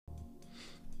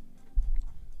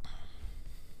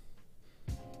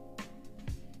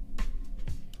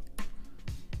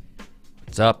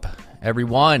What's up,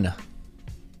 everyone?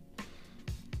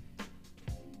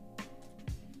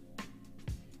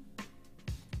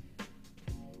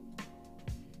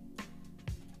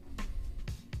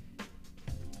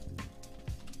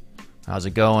 How's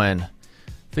it going?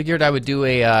 Figured I would do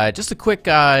a just a quick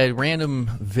random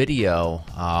video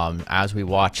as we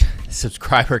watch the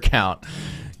subscriber count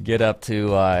get up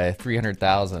to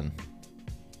 300,000.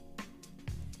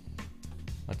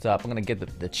 What's up? I'm gonna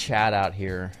get the chat out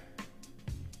here.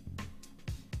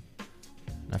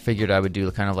 I figured I would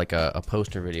do kind of like a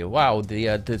poster video. Wow,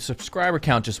 the subscriber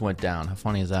count just went down. How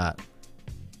funny is that?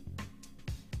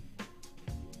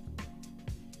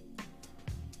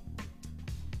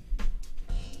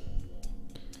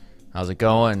 How's it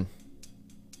going?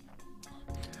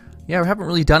 Yeah, we haven't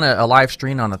really done a live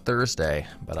stream on a Thursday,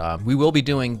 but we will be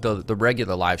doing the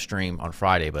regular live stream on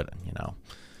Friday. But you know,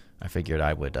 I figured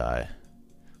I would.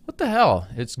 What the hell?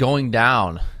 It's going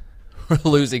down. We're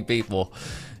losing people.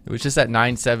 It was just at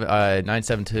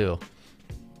 972.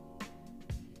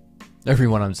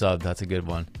 Everyone on sub. That's a good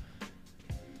one.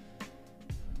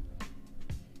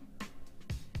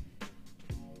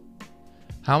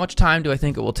 How much time do I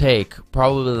think it will take?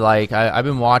 Probably like I've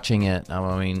been watching it.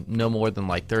 I mean, no more than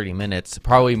like 30 minutes.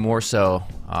 Probably more so.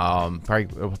 It'll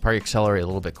probably accelerate a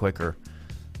little bit quicker.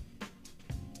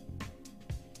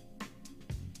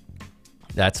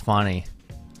 That's funny.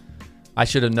 I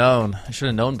should have known. I should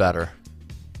have known better.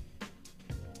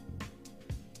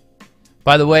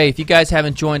 By the way, if you guys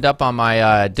haven't joined up on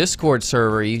my Discord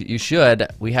server, you should.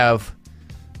 We have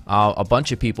a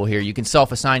bunch of people here. You can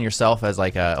self-assign yourself as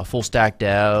like a full stack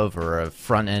dev or a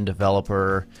front-end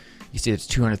developer. You see there's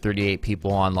 238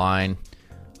 people online.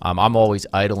 I'm always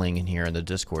idling in here in the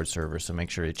Discord server, so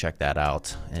make sure you check that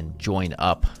out and join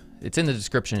up. It's in the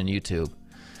description in YouTube.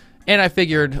 And I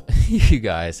figured, you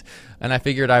guys, and I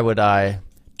figured I would try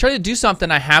to do something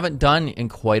I haven't done in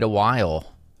quite a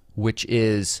while, which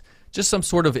is just some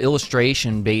sort of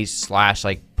illustration based /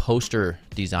 like poster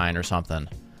design or something.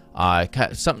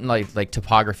 Something like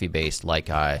topography based, like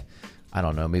I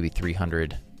don't know, maybe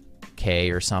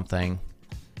 300K or something,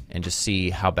 and just see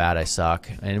how bad I suck.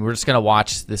 And we're just gonna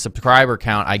watch the subscriber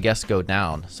count, I guess, go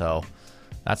down. So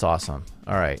that's awesome.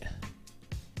 All right,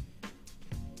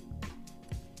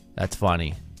 that's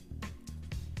funny.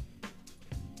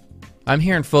 I'm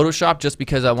here in Photoshop just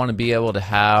because I want to be able to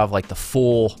have like the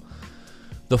full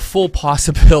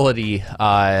possibility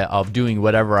of doing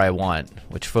whatever I want,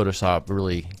 which Photoshop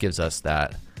really gives us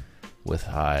that with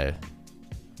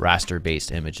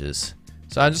raster-based images.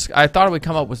 So I thought I would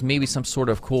come up with maybe some sort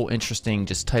of cool, interesting,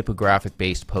 just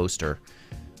typographic-based poster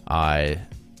as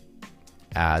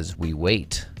we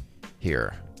wait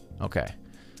here. Okay,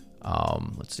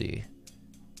 let's see.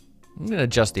 I'm gonna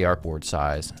adjust the artboard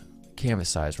size, canvas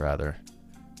size rather.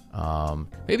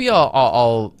 Maybe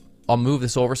I'll move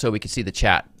this over so we can see the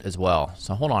chat as well.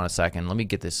 So hold on a second. Let me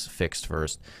get this fixed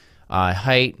first.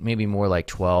 Height, maybe more like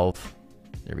 12.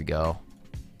 There we go.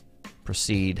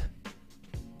 Proceed.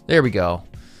 There we go.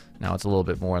 Now it's a little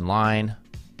bit more in line.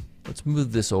 Let's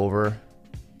move this over.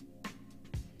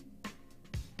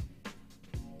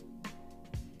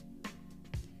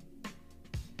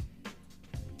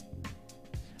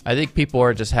 I think people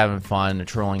are just having fun and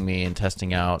trolling me and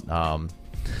testing out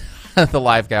the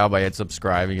live cow by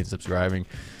subscribing and subscribing.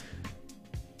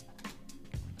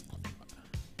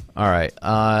 All right,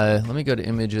 let me go to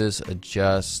images,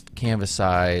 adjust canvas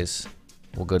size.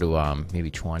 We'll go to maybe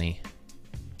 20.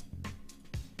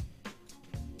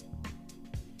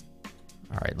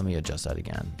 All right, let me adjust that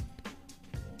again.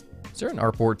 Is there an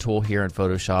artboard tool here in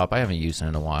Photoshop? I haven't used it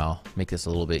in a while. Make this a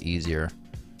little bit easier.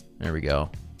 There we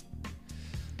go.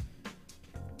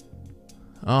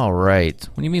 All right.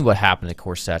 What do you mean what happened to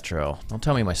Corsetro? Don't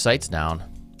tell me my site's down.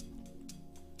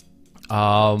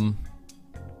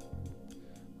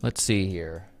 Let's see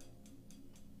here.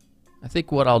 I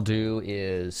think what I'll do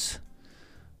is,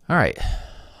 all right,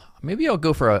 maybe I'll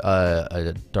go for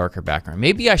a darker background.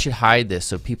 Maybe I should hide this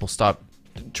so people stop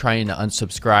trying to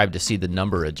unsubscribe to see the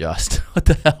number adjust. What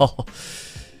the hell?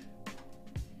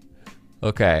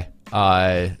 Okay.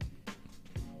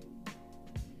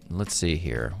 Let's see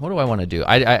here. What do I want to do?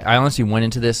 I honestly went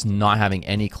into this not having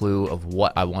any clue of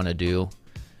what I want to do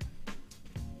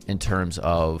in terms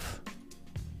of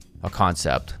a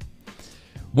concept.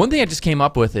 One thing I just came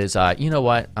up with is, you know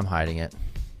what? I'm hiding it.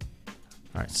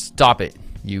 All right, stop it,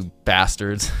 you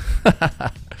bastards.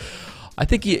 I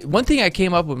think one thing I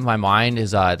came up with in my mind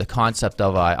is the concept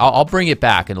of, I'll bring it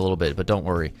back in a little bit, but don't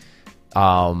worry.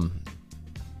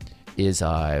 Is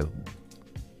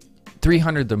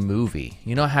 300 the movie.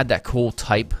 You know, I had that cool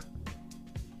type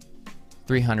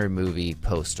 300 movie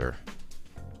poster.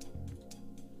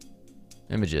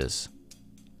 Images.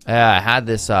 Yeah, I had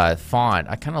this font.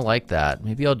 I kind of like that.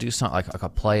 Maybe I'll do something like a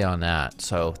play on that.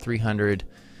 So 300,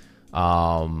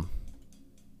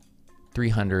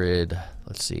 300.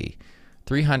 Let's see,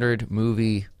 300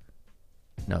 movie.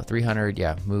 No, 300.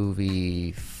 Yeah,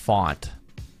 movie font.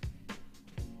 I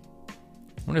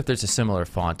wonder if there's a similar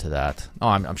font to that. Oh,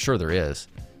 I'm sure there is.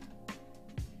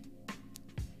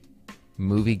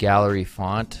 Movie gallery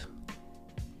font.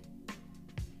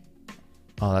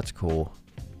 Oh, that's cool.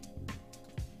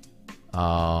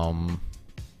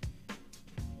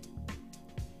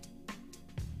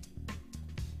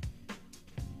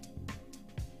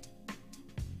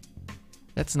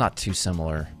 That's not too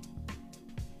similar.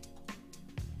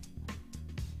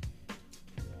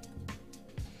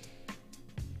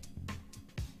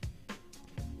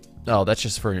 Oh, that's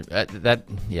just for that.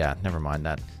 Yeah, never mind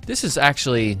that. This is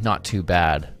actually not too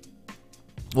bad.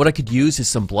 What I could use is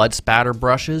some blood spatter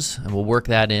brushes, and we'll work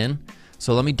that in.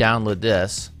 So let me download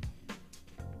this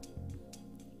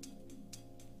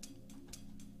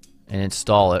and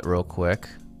install it real quick.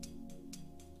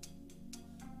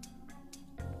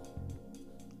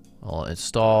 I'll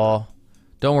install.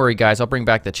 Don't worry, guys. I'll bring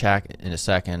back the chat in a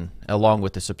second, along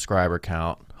with the subscriber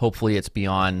count. Hopefully, it's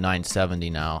beyond 970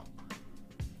 now.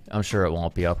 I'm sure it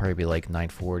won't be. I'll probably be like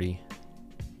 940.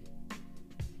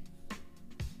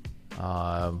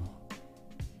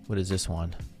 What is this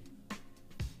one?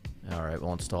 All right,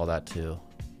 we'll install that too.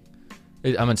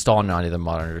 I'm installing it on the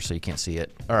monitor, so you can't see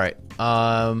it. All right,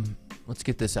 let's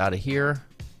get this out of here.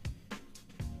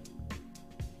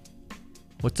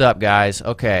 What's up, guys?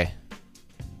 Okay.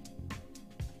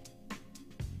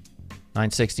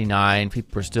 969.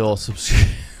 People are still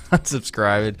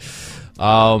unsubscribed.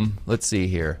 Let's see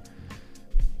here.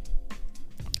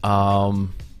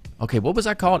 Okay, what was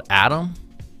that called? Adam?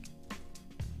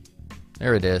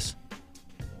 There it is.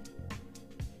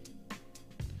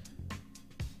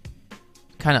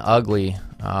 Kind of ugly.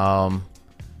 I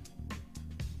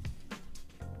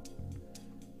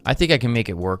think I can make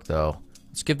it work though.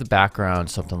 Let's give the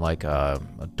background something like a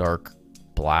dark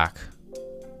black.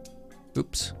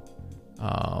 Oops.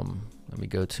 Let me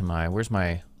go to my, where's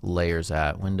my layers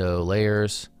at? Window,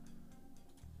 layers.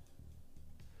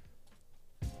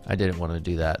 I didn't want to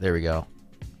do that. There we go.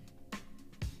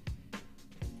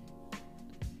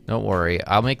 Don't worry,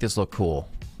 I'll make this look cool.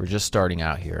 We're just starting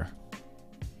out here.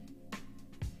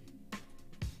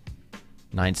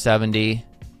 970.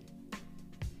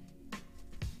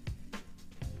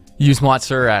 Use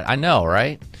Montserrat. I know,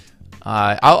 right?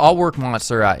 I'll work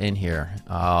Montserrat in here.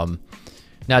 Now,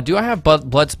 do I have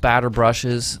blood spatter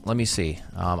brushes? Let me see.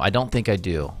 I don't think I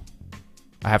do.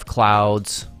 I have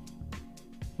clouds.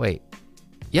 Wait.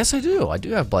 Yes, I do. I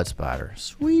do have blood spatter.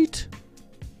 Sweet.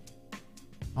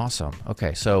 Awesome.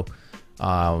 Okay, so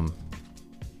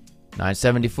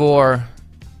 974.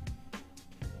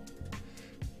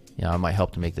 Yeah, I might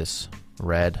help to make this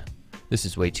red. This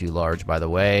is way too large, by the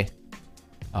way.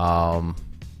 I'm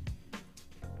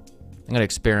gonna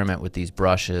experiment with these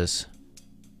brushes.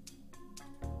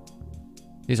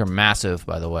 These are massive,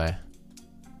 by the way.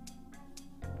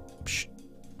 Psh,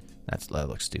 that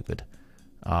looks stupid.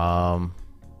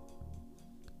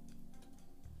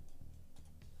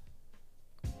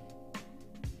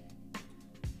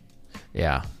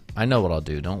 Yeah, I know what I'll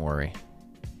do. Don't worry.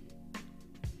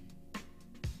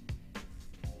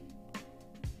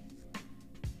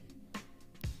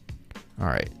 All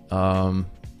right.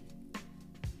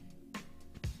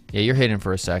 Yeah, you're hidden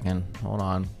for a second. Hold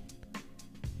on.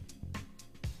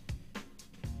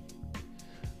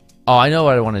 Oh, I know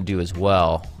what I want to do as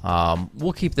well.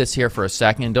 We'll keep this here for a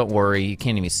second. Don't worry. You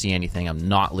can't even see anything. I'm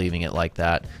not leaving it like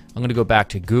that. I'm going to go back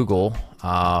to Google.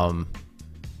 Where are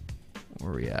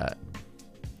we at?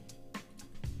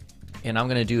 And I'm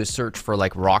going to do a search for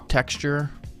like rock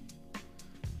texture.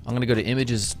 I'm going to go to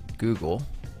images, Google.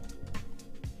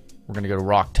 We're going to go to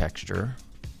rock texture.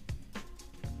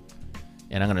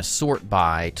 And I'm going to sort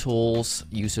by tools,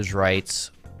 usage rights,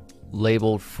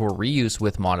 labeled for reuse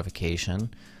with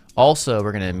modification. Also,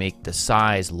 we're going to make the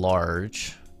size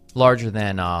larger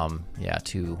than, yeah,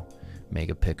 2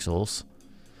 megapixels.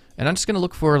 And I'm just going to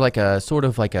look for like a sort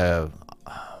of like a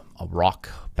rock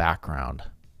background.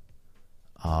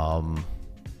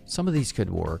 Some of these could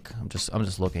work. I'm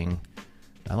just looking.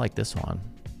 I like this one.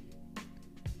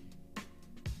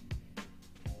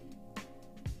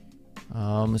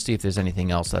 Let's see if there's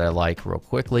anything else that I like real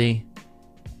quickly.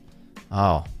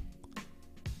 Oh.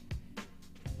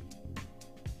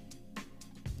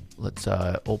 Let's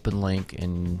open link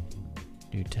in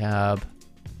new tab.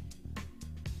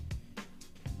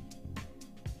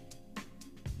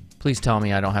 Please tell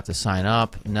me I don't have to sign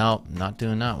up. Nope, not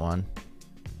doing that one.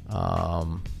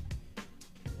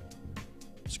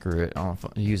 Screw it. I'll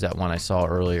use that one I saw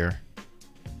earlier.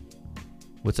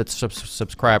 What's its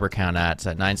subscriber count at? It's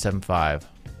at 975.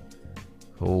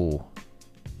 Oh.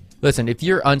 Listen, if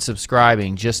you're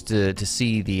unsubscribing just to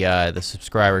see the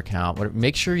subscriber count,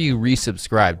 make sure you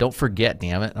resubscribe. Don't forget,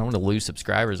 damn it. I don't want to lose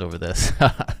subscribers over this. All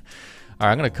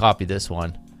right, I'm going to copy this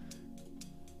one.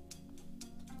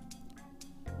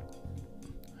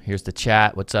 Here's the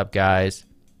chat. What's up, guys?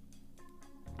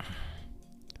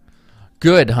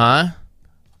 Good, huh?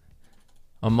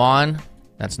 Amon?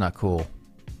 That's not cool.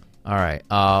 All right.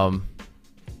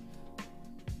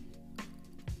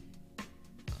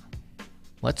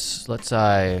 Let's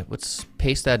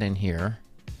paste that in here,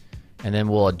 and then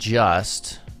we'll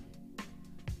adjust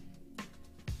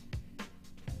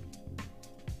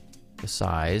the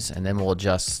size, and then we'll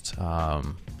adjust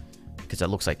because that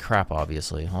looks like crap,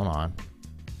 obviously. Hold on.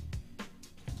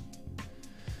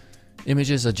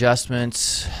 Images,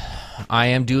 adjustments. I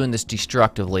am doing this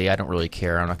destructively. I don't really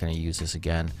care. I'm not going to use this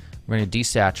again. We're going to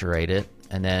desaturate it,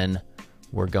 and then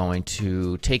we're going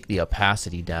to take the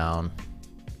opacity down.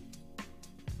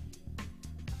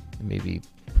 Maybe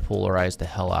polarize the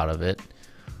hell out of it.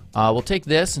 We'll take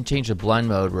this and change the blend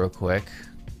mode real quick.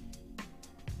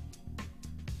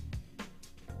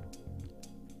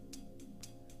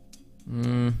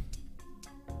 I'm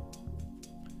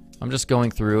just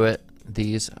going through it.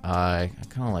 These, I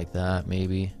kind of like that,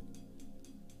 maybe.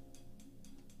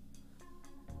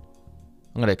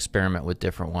 I'm going to experiment with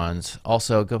different ones.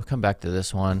 Also, come back to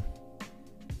this one.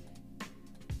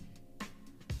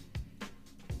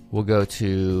 We'll go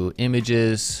to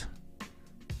images.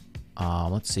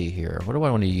 Let's see here. What do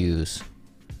I want to use?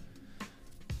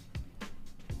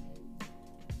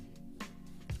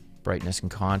 Brightness and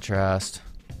contrast.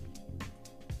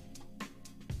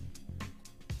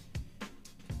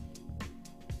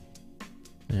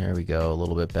 There we go, a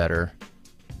little bit better.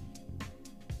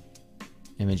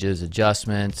 Images,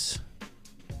 adjustments.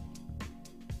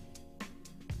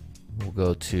 We'll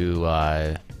go to,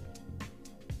 what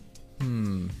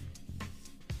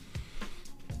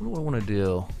do I want to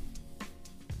do?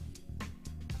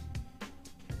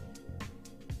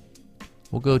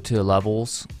 We'll go to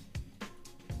levels.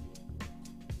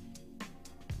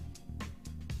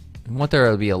 I want there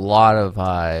to be a lot of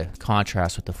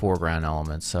contrast with the foreground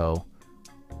elements, so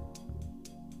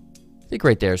I think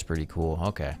right there is pretty cool.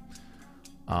 Okay.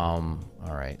 All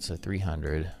right, so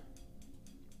 300.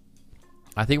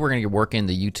 I think we're gonna work in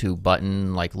the YouTube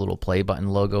button, like little play button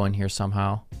logo in here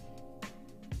somehow.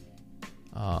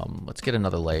 Let's get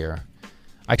another layer.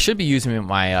 I should be using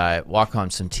my Wacom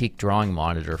Cintiq drawing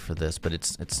monitor for this, but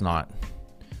it's not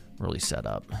really set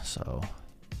up, so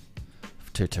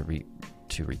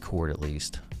to record at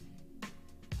least.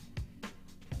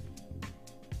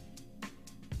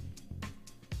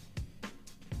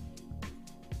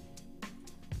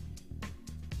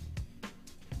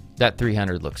 That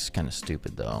 300 looks kind of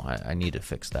stupid though. I need to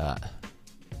fix that.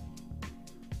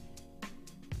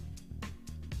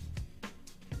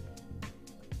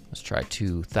 Let's try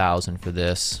 2000 for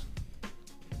this.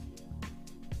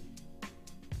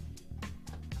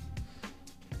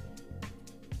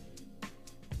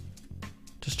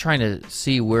 Just trying to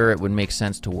see where it would make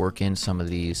sense to work in some of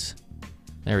these.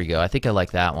 There we go. I think I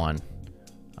like that one.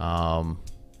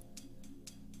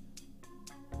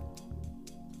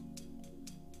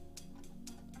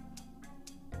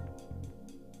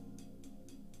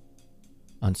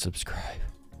 Unsubscribe.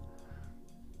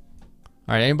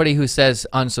 All right, anybody who says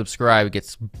unsubscribe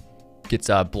gets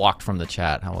blocked from the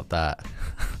chat. How about that?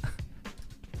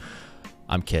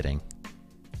 I'm kidding.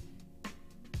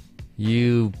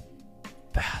 You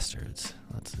bastards.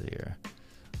 Let's see here.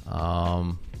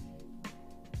 Trying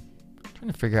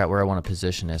to figure out where I want to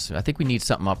position this. I think we need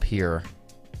something up here.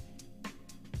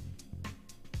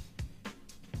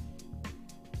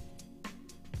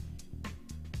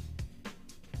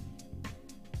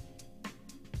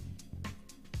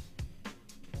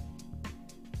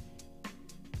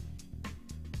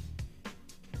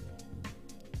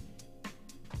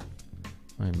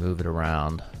 Let me move it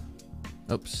around.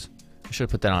 Oops. I should have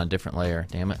put that on a different layer.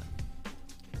 Damn it.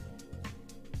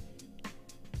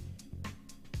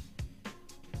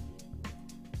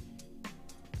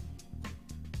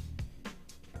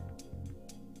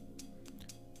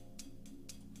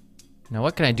 Now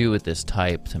what can I do with this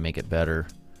type to make it better?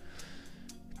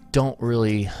 Don't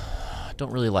really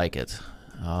like it.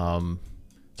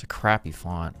 It's a crappy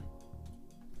font.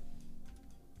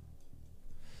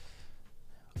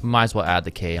 Might as well add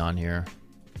the K on here.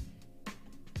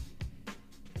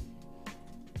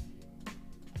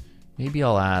 Maybe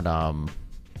I'll add,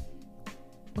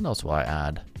 what else will I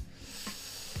add?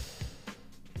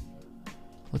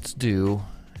 let's do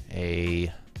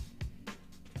a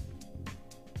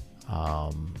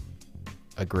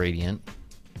gradient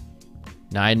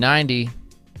 990,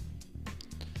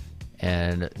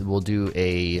 and we'll do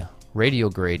a radial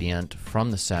gradient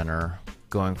from the center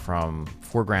going from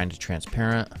foreground to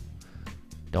transparent.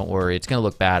 Don't worry, it's gonna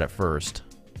look bad at first.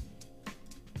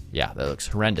 Yeah, that looks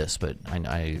horrendous, but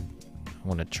I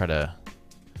want to try to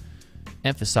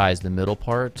emphasize the middle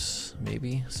parts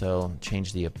maybe. So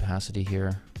change the opacity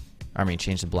here. I mean,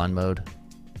 change the blend mode.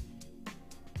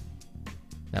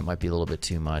 That might be a little bit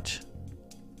too much.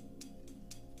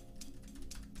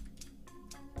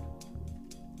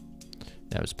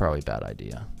 That was probably a bad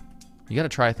idea. You gotta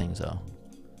try things though.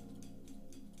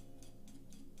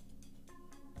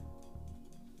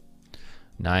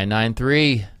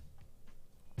 $993.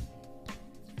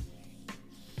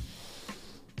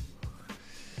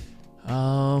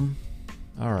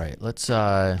 All right, let's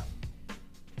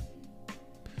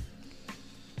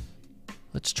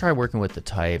try working with the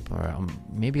type.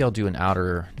 Maybe I'll do an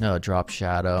drop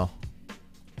shadow.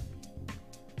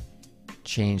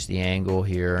 Change the angle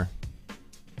here.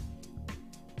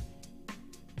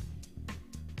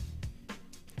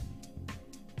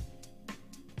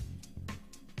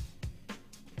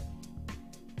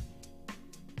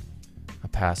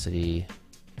 Opacity.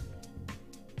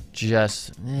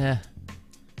 Just,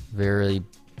 very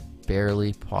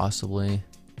barely, possibly.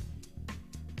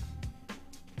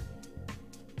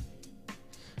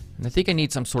 And I think I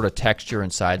need some sort of texture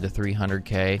inside the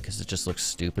 300K because it just looks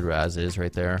stupid as is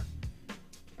right there.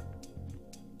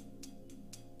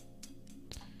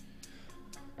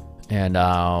 And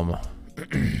what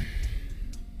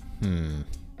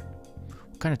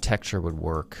kind of texture would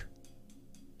work?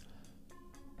 I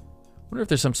wonder if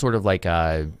there's some sort of like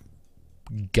blood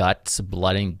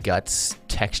and guts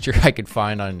texture I could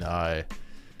find on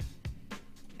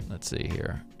let's see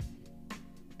here.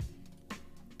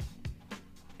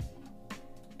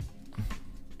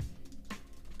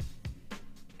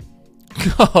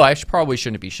 Oh, I probably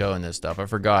shouldn't be showing this stuff. I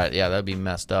forgot. Yeah, that'd be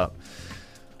messed up.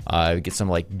 Get some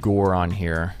like gore on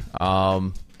here.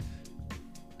 Trying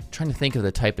to think of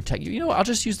the type of texture. You know what? I'll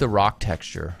just use the rock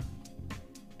texture.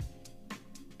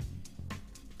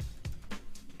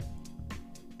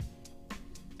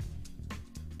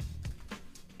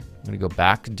 I'm gonna go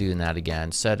back to doing that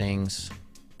again. Settings.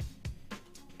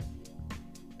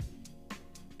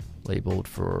 Labeled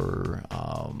for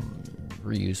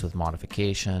reuse with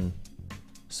modification.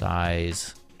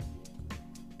 Size.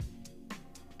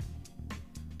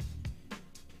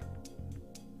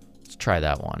 Let's try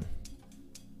that one.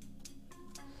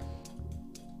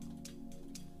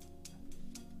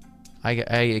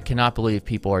 I cannot believe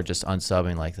people are just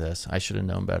unsubbing like this. I should have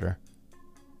known better.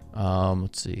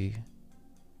 Let's see.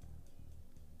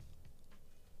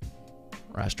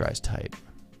 Rasterize type.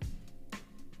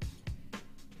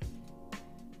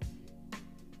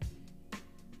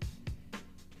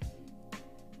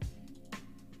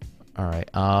 All right.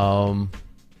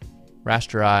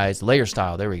 Rasterize layer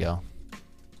style. There we go.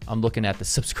 I'm looking at the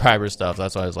subscriber stuff.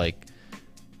 That's why I was like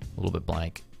a little bit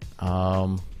blank.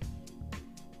 Don't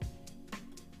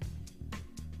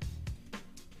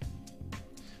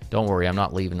worry, I'm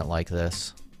not leaving it like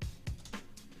this.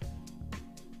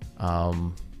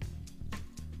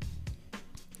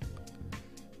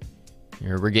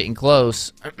 Here we're getting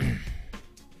close.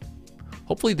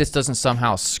 Hopefully this doesn't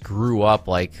somehow screw up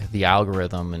like the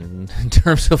algorithm in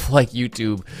terms of like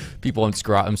YouTube people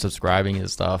unsubscribing and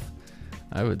stuff.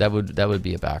 That would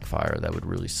be a backfire. That would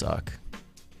really suck.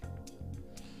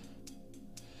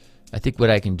 I think what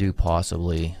I can do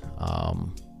possibly,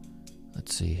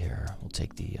 let's see here. We'll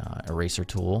take the eraser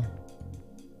tool.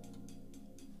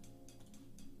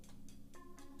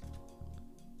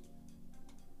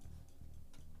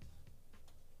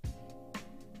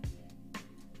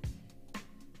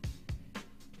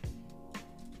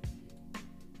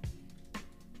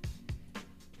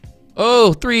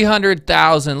 Oh,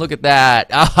 300,000. Look at that.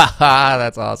 Ah,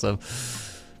 that's awesome.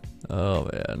 Oh,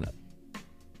 man.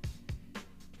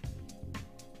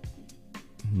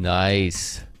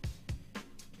 Nice.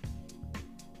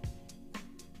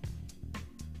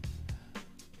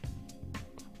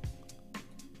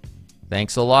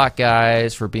 Thanks a lot,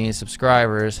 guys, for being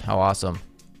subscribers. How awesome.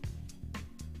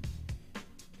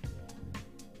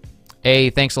 Hey,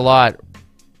 thanks a lot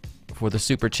for the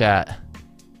super chat.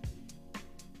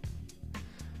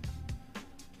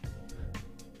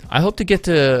 I hope to get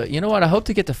to, you know what? I hope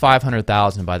to get to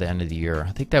 500,000 by the end of the year.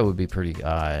 I think that would be pretty,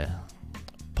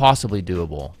 possibly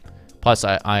doable. Plus,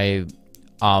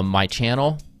 my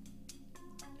channel,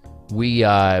 we,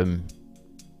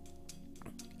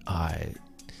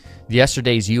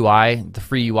 yesterday's UI, the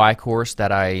free UI course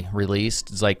that I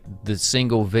released, is like the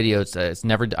single video.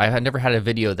 I had never had a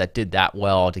video that did that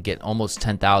well to get almost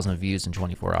 10,000 views in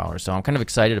 24 hours. So I'm kind of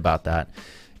excited about that.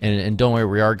 And don't worry,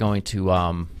 we are going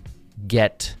to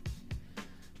get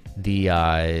the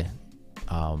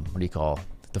what do you call,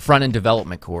 the front end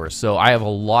development course. So I have a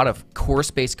lot of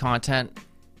course-based content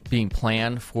being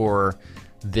planned for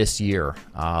this year.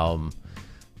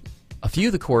 A few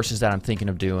of the courses that I'm thinking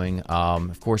of doing,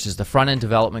 of course, is the front-end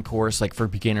development course, like for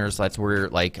beginners. That's where,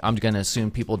 like, I'm going to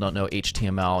assume people don't know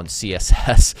HTML and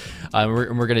CSS.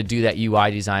 We're going to do that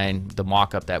UI design, the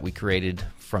mock-up that we created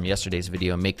from yesterday's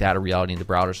video, and make that a reality in the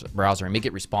browser and make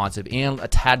it responsive, and a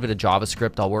tad bit of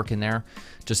JavaScript I'll work in there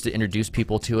just to introduce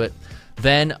people to it.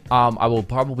 Then I will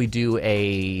probably do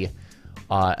a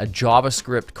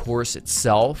JavaScript course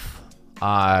itself,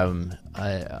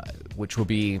 which will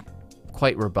be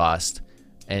quite robust.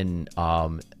 And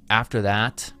after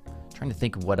that, I'm trying to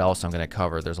think of what else I'm going to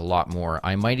cover. There's a lot more.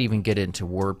 I might even get into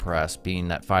WordPress, being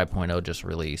that 5.0 just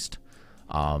released,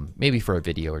 maybe for a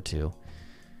video or two.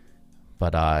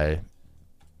 But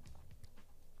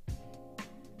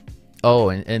oh,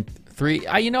 and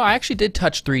I actually did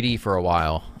touch 3D for a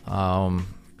while.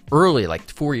 Early, like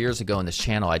 4 years ago in this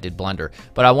channel, I did Blender,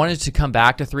 but I wanted to come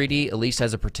back to 3D, at least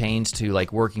as it pertains to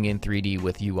like working in 3D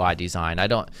with UI design. I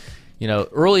don't,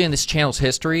 early in this channel's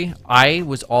history, I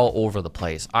was all over the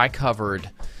place. I covered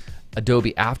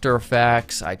Adobe After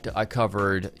Effects, I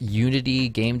covered Unity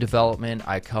game development,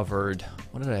 I covered,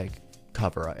 what did I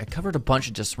cover? I covered a bunch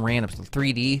of just random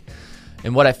 3D.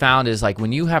 And what I found is, like,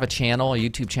 when you have a channel, a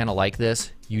YouTube channel like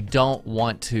this, you don't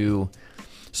want to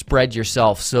spread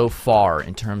yourself so far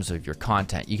in terms of your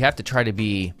content. You have to try to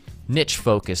be niche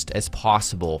focused as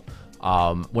possible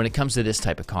when it comes to this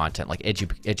type of content, like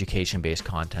education based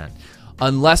content.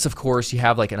 Unless, of course, you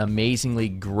have like an amazingly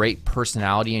great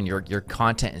personality and your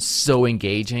content is so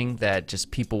engaging that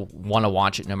just people want to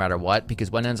watch it no matter what.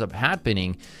 Because what ends up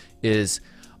happening is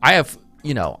I have,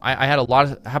 I have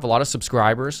a lot of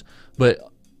subscribers,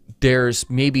 but there's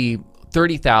maybe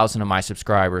 30,000 of my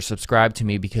subscribers subscribed to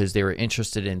me because they were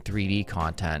interested in 3D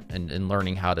content and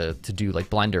learning how to do like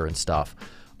Blender and stuff.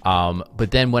 But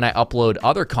then when I upload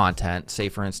other content, say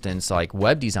for instance like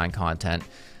web design content,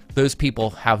 those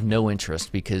people have no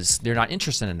interest because they're not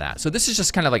interested in that. So this is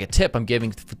just kind of like a tip I'm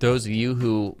giving for those of you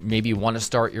who maybe want to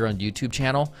start your own YouTube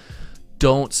channel.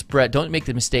 Don't make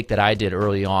the mistake that I did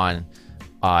early on.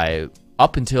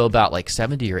 Up until about like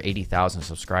 70 or 80,000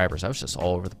 subscribers, I was just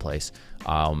all over the place.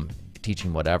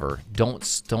 Teaching whatever. Don't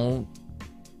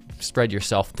spread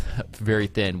yourself very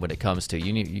thin when it comes to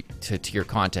to your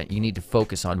content. You need to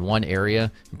focus on one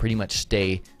area and pretty much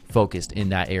stay focused in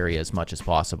that area as much as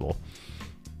possible.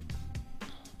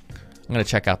 I'm gonna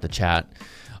check out the chat.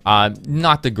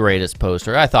 Not the greatest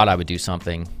poster. I thought I would do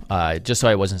something just so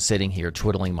I wasn't sitting here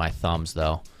twiddling my thumbs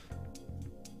though.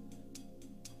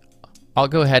 I'll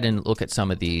go ahead and look at some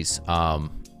of these.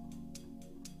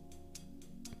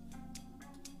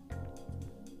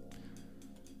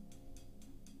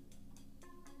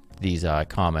 These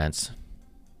comments.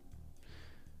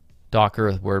 Docker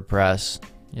with WordPress.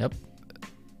 Yep.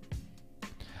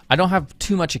 I don't have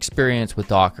too much experience with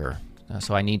Docker,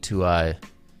 so I need to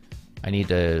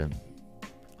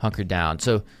hunker down.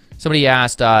 So somebody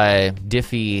asked,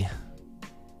 Diffie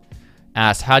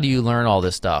asked, how do you learn all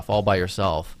this stuff all by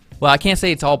yourself? Well, I can't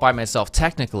say it's all by myself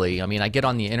technically. I mean, I get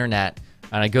on the internet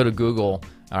and I go to Google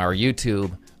or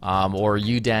YouTube or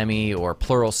Udemy or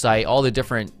Pluralsight, all the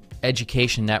different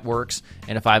education networks,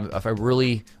 and if I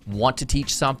really want to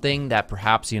teach something that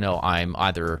perhaps I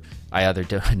either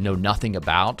know nothing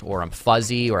about, or I'm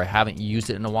fuzzy, or I haven't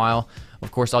used it in a while, of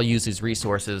course I'll use these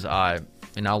resources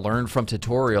and I'll learn from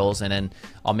tutorials, and then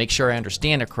I'll make sure I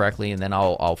understand it correctly, and then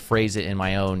I'll phrase it in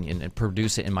my own and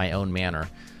produce it in my own manner.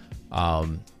 A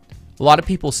lot of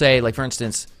people say, like for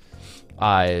instance,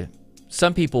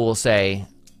 some people will say,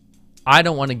 I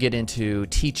don't want to get into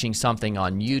teaching something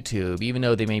on YouTube, even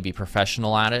though they may be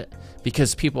professional at it,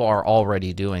 because people are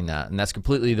already doing that, and that's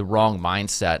completely the wrong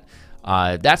mindset.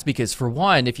 That's because, for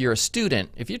one, if you're a student,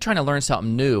 if you're trying to learn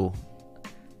something new,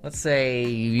 let's say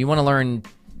you want to learn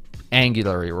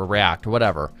Angular or React or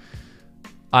whatever,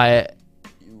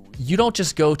 you don't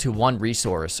just go to one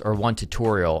resource or one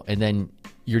tutorial and then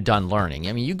you're done learning.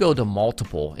 I mean, you go to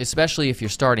multiple, especially if you're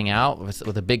starting out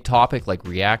with a big topic like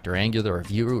React or Angular or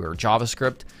Vue or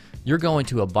JavaScript. You're going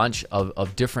to a bunch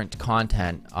of different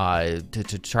content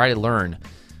to try to learn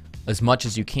as much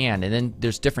as you can. And then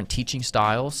there's different teaching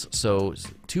styles. So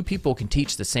two people can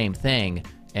teach the same thing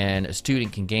and a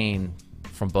student can gain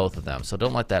from both of them. So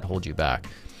don't let that hold you back.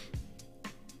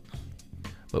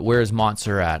 But where is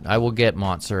Montserrat? I will get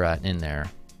Montserrat in there.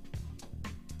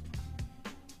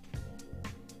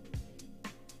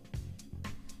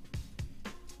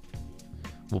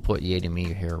 We'll put Yay to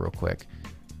Me here real quick.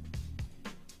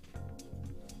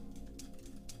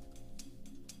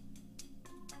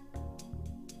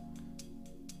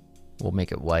 We'll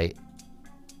make it white.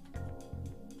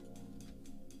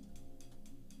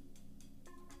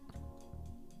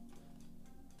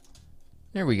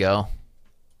 There we go.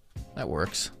 That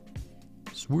works.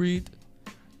 Sweet.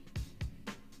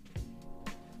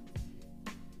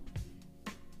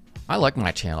 I like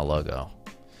my channel logo.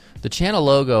 The channel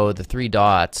logo, the 3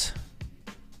 dots,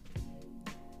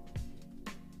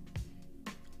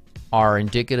 are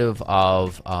indicative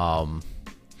of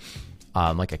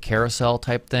like a carousel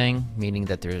type thing, meaning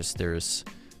that there's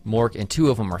more, and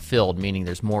 2 of them are filled, meaning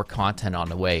there's more content on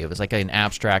the way. It was like an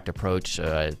abstract approach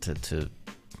to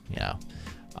you know,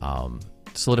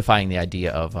 solidifying the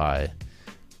idea of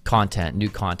content,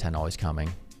 new content always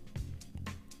coming.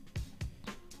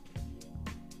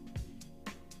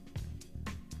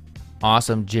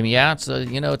 Awesome, Jimmy. Yeah, it's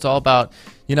you know, it's all about,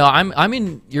 you know, I'm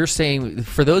in. You're saying,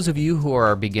 for those of you who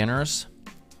are beginners,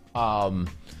 I'm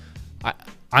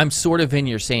sort of in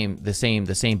your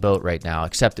the same boat right now.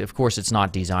 Except, of course, it's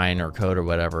not design or code or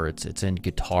whatever. It's in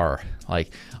guitar. Like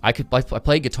I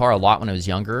played guitar a lot when I was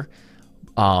younger,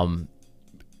 but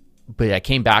I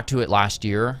came back to it last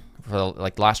year. For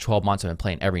like the last 12 months, I've been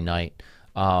playing every night,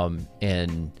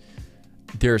 and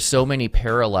there are so many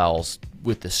parallels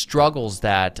with the struggles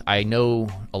that I know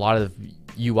a lot of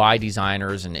UI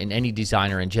designers and any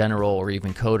designer in general, or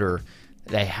even coder,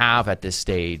 they have at this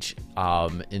stage.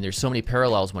 And there's so many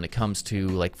parallels when it comes to,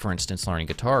 like, for instance, learning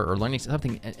guitar or learning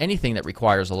something, anything that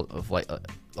requires a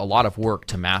lot of work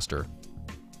to master.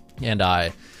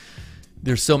 And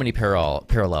there's so many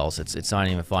parallels. It's not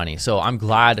even funny. So I'm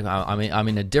glad I'm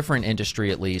in a different industry,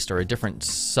 at least, or a different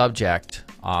subject,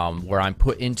 where I'm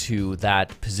put into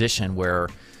that position where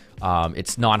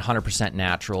it's not 100%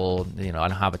 natural. You know, I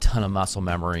don't have a ton of muscle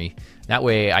memory. That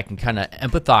way I can kind of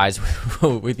empathize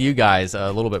with you guys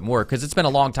a little bit more, because it's been a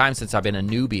long time since I've been a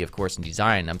newbie, of course, in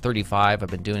design. I'm 35. I've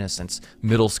been doing this since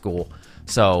middle school.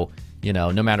 So, you know,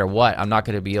 no matter what, I'm not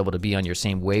going to be able to be on your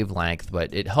same wavelength,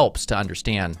 but it helps to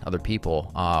understand other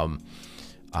people.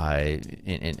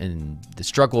 In the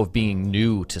struggle of being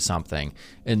new to something,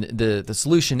 and the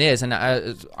solution is, and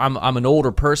I'm an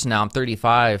older person now. I'm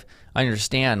 35. I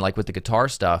understand, like with the guitar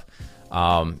stuff.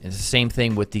 It's the same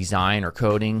thing with design or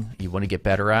coding. You want to get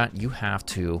better at, you have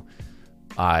to.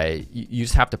 You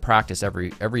just have to practice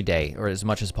every day, or as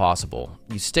much as possible.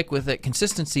 You stick with it.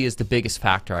 Consistency is the biggest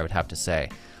factor, I would have to say.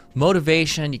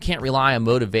 Motivation, you can't rely on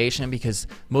motivation, because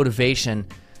motivation,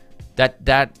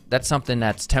 that's something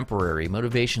that's temporary.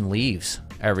 Motivation leaves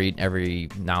every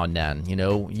now and then. You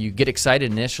know, you get excited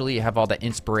initially, you have all that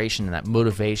inspiration and that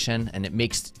motivation, and it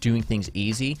makes doing things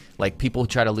easy. Like people who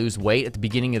try to lose weight at the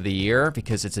beginning of the year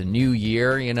because it's a new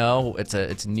year, you know, it's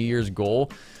a New Year's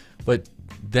goal. But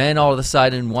then all of a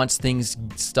sudden, once things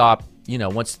stop, you know,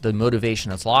 once the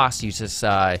motivation is lost, you just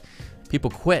people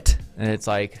quit, and it's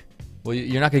like, well,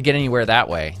 you're not going to get anywhere that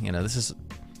way. You know, this is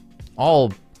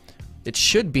all. It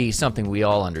should be something we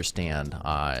all understand,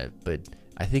 but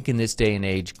I think in this day and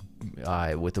age,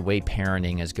 with the way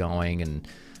parenting is going and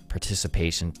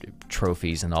participation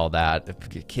trophies and all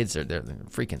that, kids they're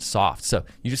freaking soft. So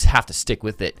you just have to stick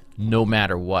with it no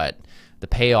matter what. The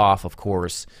payoff, of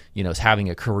course, you know, is having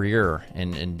a career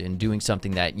and doing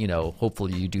something that, you know,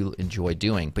 hopefully you do enjoy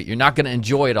doing. But you're not going to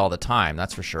enjoy it all the time,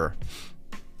 that's for sure.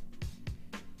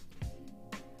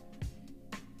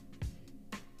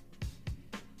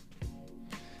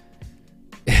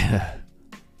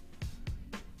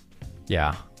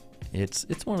 Yeah,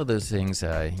 it's one of those things.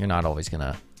 You're not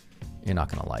gonna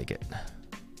like it.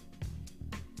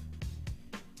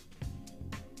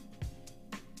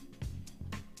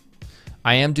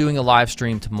 I am doing a live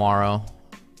stream tomorrow,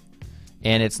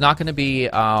 and it's not going to be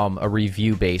a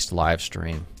review-based live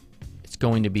stream. It's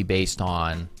going to be based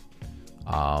on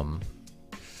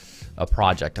a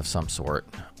project of some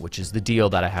sort, which is the deal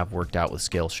that I have worked out with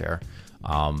Skillshare.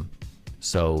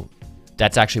 So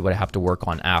that's actually what I have to work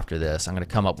on after this. I'm going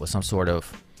to come up with some sort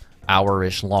of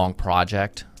hour-ish long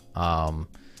project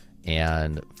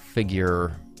and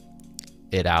figure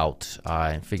it out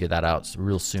and figure that out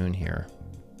real soon here,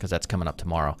 because that's coming up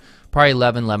tomorrow. Probably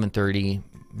 11:30,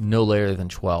 no later than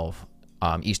 12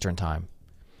 Eastern time.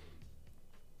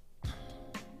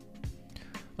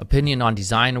 Opinion on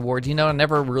design awards. You know, I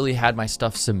never really had my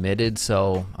stuff submitted,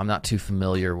 so I'm not too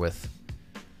familiar with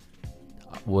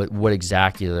what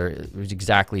exactly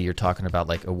you're talking about,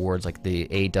 like awards like the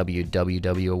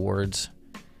AWWW awards.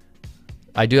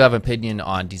 I do have an opinion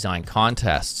on design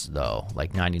contests, though,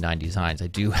 like 99 Designs. I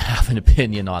do have an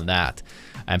opinion on that.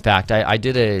 In fact, I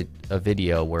did a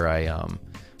video where I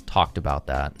talked about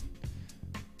that.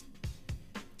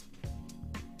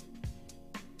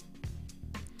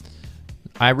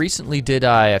 I recently did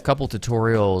a couple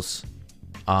tutorials,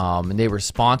 and they were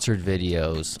sponsored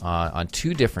videos on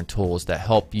 2 different tools that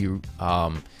help you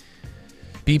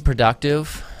be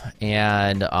productive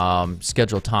and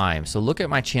schedule time. So look at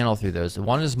my channel through those.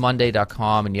 One is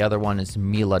Monday.com and the other one is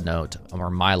Milanote, or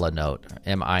Milanote,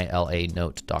 M-I-L-A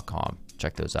note.com.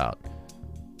 Check those out.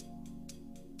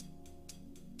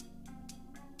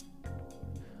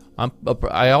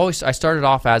 I started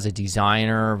off as a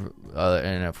designer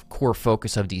and a core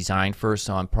focus of design first,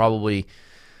 so I'm probably,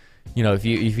 you know, if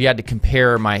you had to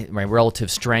compare my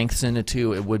relative strengths in the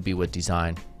two, it would be with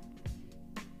design.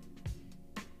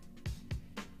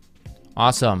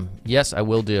 Awesome. Yes, I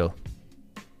will do.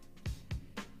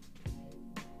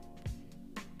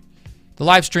 The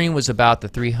live stream was about the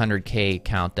 300K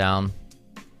countdown.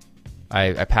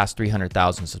 I passed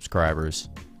 300,000 subscribers,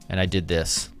 and I did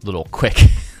this little quick,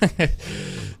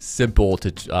 simple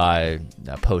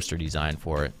to poster design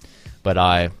for it. But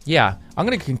yeah, I'm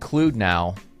going to conclude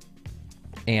now.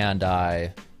 And how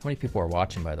many people are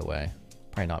watching, by the way?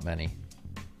 Probably not many.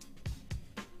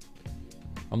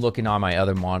 I'm looking on my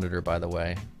other monitor, by the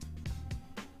way.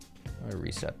 I'm gonna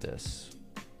reset this.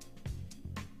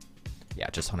 Yeah,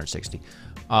 just 160.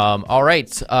 All right.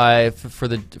 For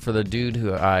the dude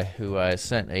who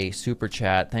sent a super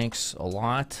chat, thanks a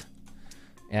lot.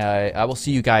 I will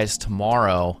see you guys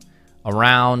tomorrow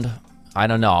around. I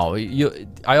don't know.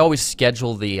 I always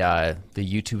schedule the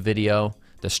YouTube video,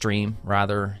 the stream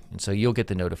rather, and so you'll get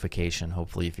the notification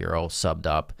hopefully if you're all subbed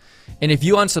up. And if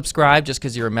you unsubscribe just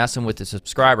because you're messing with the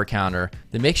subscriber counter,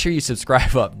 then make sure you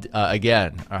subscribe up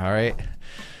again. All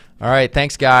right,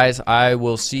 thanks guys. I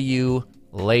will see you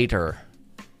later.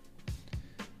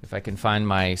 If I can find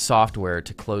my software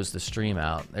to close the stream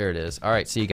out. There it is. All right, see you guys.